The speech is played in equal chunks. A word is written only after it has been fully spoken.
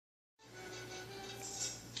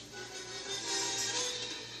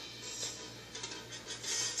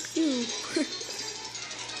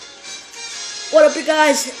What up, you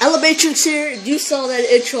guys? Elevatrix here. You saw that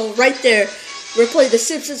intro right there. We're playing the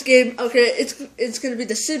Simpsons game. Okay, it's gonna be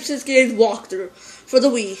the Simpsons game walkthrough for the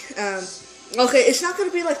Wii. Okay, it's not gonna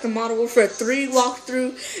be like the Modern Warfare 3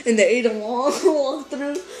 walkthrough and the Ada Wong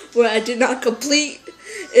walkthrough where I did not complete.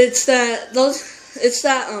 It's that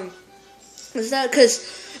because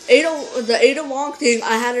the Ada Wong thing,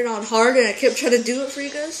 I had it on hard and I kept trying to do it for you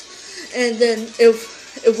guys, and then it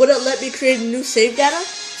wouldn't let me create a new save data.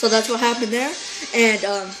 So that's what happened there, and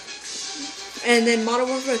then Modern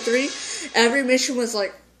Warfare 3, every mission was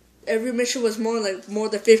more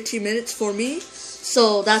than 15 minutes for me,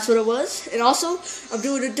 so that's what it was. And also, I'm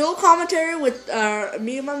doing a dual commentary with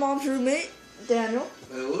me and my mom's roommate, Daniel.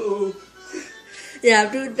 Hello. Yeah,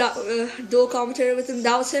 I'm doing dual commentary with him.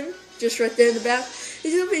 That was him, just right there in the back.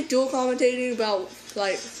 He's gonna be dual commentating about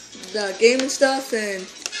like the game and stuff and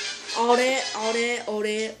all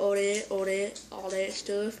that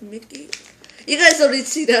stuff, Mickey. You guys don't need to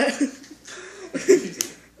see that.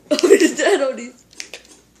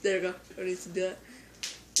 There you go. I don't need to do that.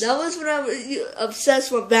 That was when I was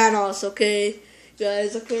obsessed with Banos, okay?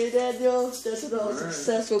 Guys, okay, Daniel? That's when I was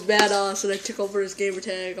obsessed with Banos and I took over his gamer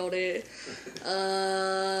tag all day.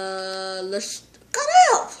 Let's cut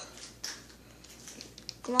out!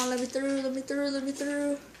 Come on, let me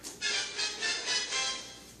through.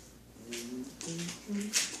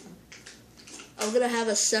 I'm gonna have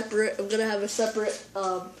a separate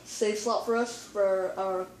save slot for us for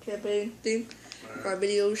our campaign thing, for our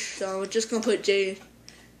videos. So we're just gonna put J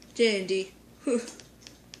and D.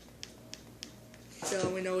 So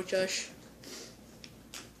we know it's us.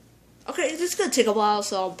 Okay, this is gonna take a while,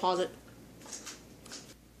 so I'll pause it.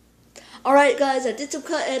 Alright guys, I did some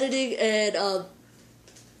cut editing and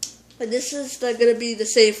this is gonna be the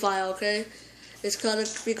save file, okay? It's gonna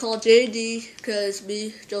be called JD because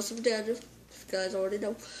me, Joseph Daniel, you guys already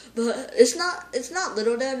know. But it's not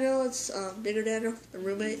little Daniel, it's bigger Daniel, the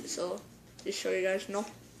roommate, so just so you guys know.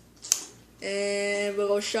 And we're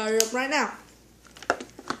gonna start it up right now.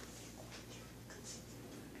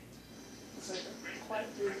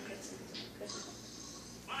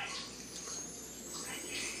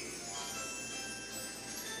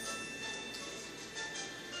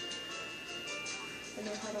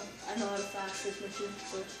 I know how to fast this machine,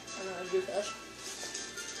 so I know how to do fast.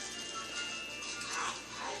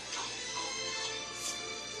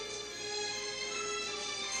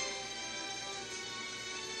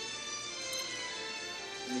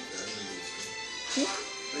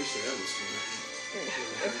 I used to have this one.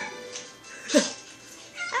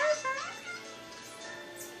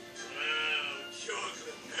 Wow,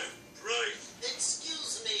 chocolate bright.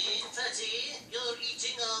 Excuse me, Fatty, you're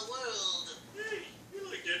eating our world. Hey, you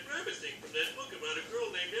like that rabbit thing from that book about a girl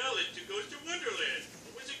named Alice who goes to Wonderland.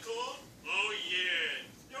 What was it called? Oh yeah,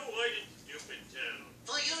 Snow White and Stupid Town.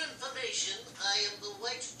 For your information, I am the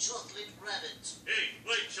white chocolate rabbit. Hey,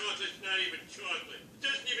 white chocolate's not even chocolate. It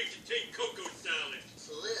doesn't even contain cocoa solid.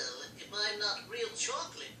 Well, if I'm not real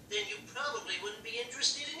chocolate, then you probably wouldn't be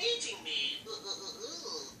interested in eating me.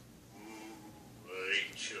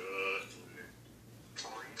 White chocolate.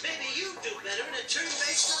 Maybe you do better in a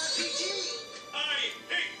turn-based RPG. I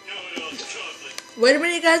hate know-it-all chocolate. Wait a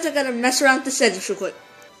minute, you guys. I gotta mess around with the settings real quick.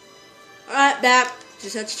 Alright, back.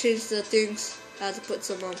 Just have to change the things. I had to put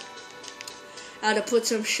some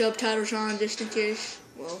subtitles on just in case.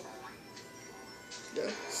 Well,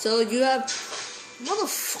 so you have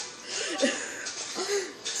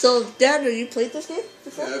So Daniel, you played this game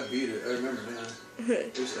before? Yeah, I beat it. I remember now.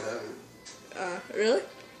 I used to have it. Really?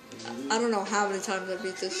 I don't know how many times I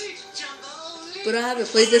beat this, but I haven't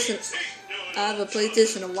played this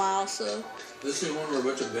in a while. So this is the one where a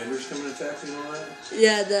bunch of vendors come and attack you and all that.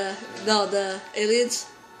 Yeah, the aliens,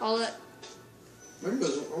 all that. Remember,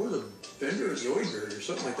 what was a vendor or Zoidberg or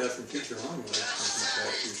something like that from Futurama?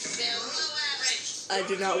 I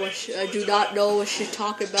do not know what she's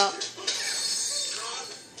talking about.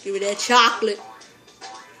 Give me that chocolate.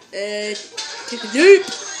 And take it deep.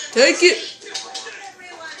 Take it.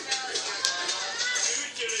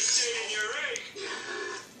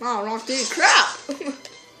 Wow, wrong thing. Crap.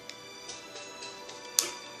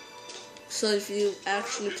 So if you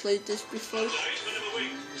actually played this before,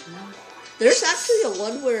 there's actually a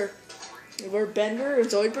one where Bender and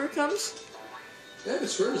Zoidberg comes. Yeah, I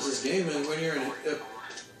swear it's this game, and when you're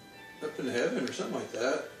up in heaven or something like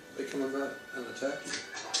that, they come about and attack you.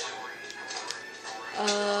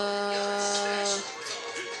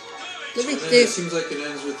 Let me think. It seems like it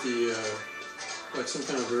ends with the like some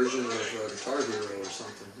kind of version of Guitar Hero or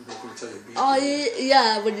something. They can tell you beat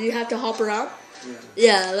Yeah, when you have to hop around.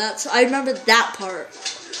 Yeah. Yeah, I remember that part.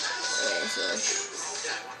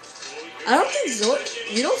 I don't think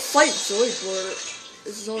you don't fight Zoidberg.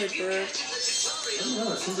 Zoidberg. I don't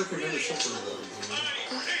know, it seems like I remember something about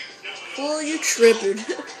it. Well, you tripping.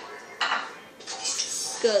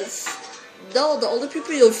 Because, no, the only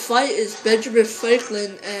people you'll fight is Benjamin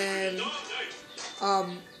Franklin and,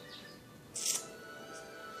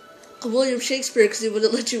 William Shakespeare, because he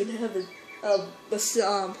wouldn't let you in heaven.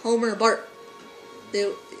 Homer and Bart. He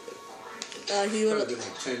would. It's been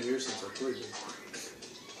like 10 years since I played it.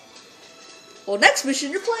 Well, next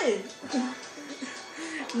mission you're playing.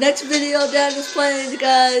 Next video, Dad was playing, you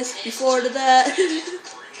guys. Before that.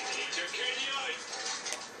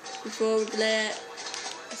 Before that.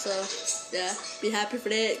 So, yeah, be happy for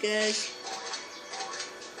that, guys.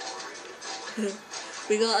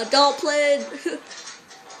 We got adult playing.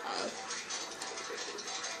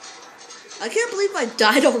 I can't believe I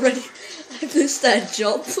died already. I missed that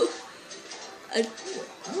jump. I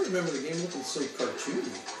don't remember the game looking so cartoony.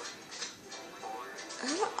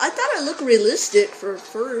 I thought it looked realistic for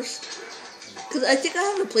first. Because I think I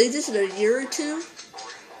haven't played this in a year or two.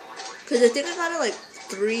 Because I think I got it like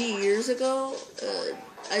 3 years ago.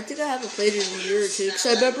 I think I haven't played it in a year or two. Because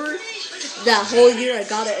I remember that whole year I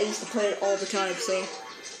got it, I used to play it all the time. So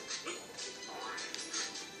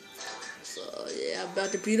yeah, I'm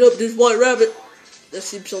about to beat up this white rabbit. That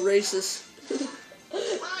seems so racist.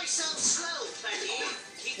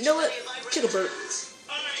 You know what? Take a burp.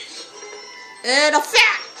 And a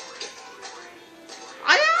fat!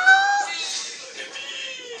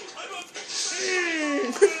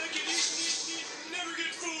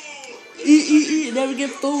 Eat, never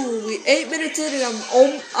get fooled. We 8 minutes in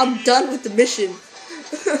and I'm done with the mission.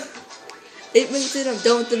 8 minutes in, I'm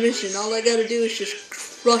done with the mission. All I gotta do is just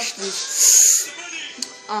crush these.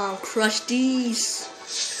 Crush these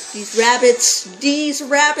rabbits. These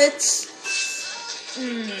rabbits.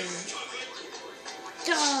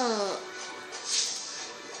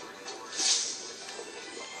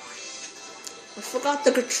 I forgot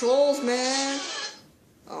the controls, man.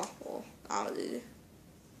 Oh, well, I don't need it.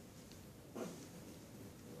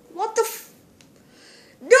 What the f-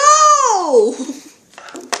 No! What?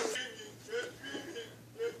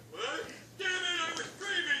 Damn it, I was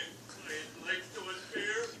dreaming! Life's so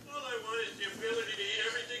unfair. All I want is the ability to eat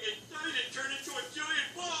everything inside and turn into a giant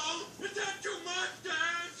ball! Is that too much,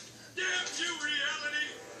 Dad? Damn you,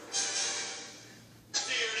 reality!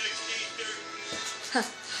 See you next Easter.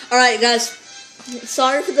 Alright, guys.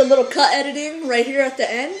 Sorry for the little cut editing right here at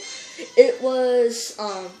the end. It was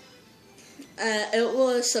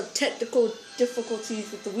some technical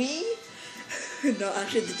difficulties with the Wii. No,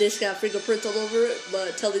 actually the disc got fingerprints all over it,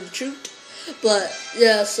 but telling the truth. But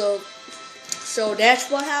yeah, so that's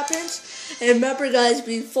what happens. And remember, guys,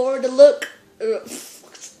 before the look.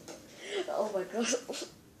 Oh my god,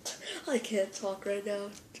 I can't talk right now.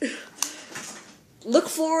 Look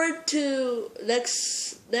forward to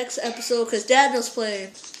next episode because Daniel's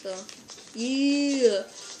playing. So yeah.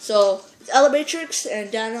 So it's Elevatrix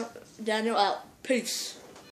and Daniel out. Peace.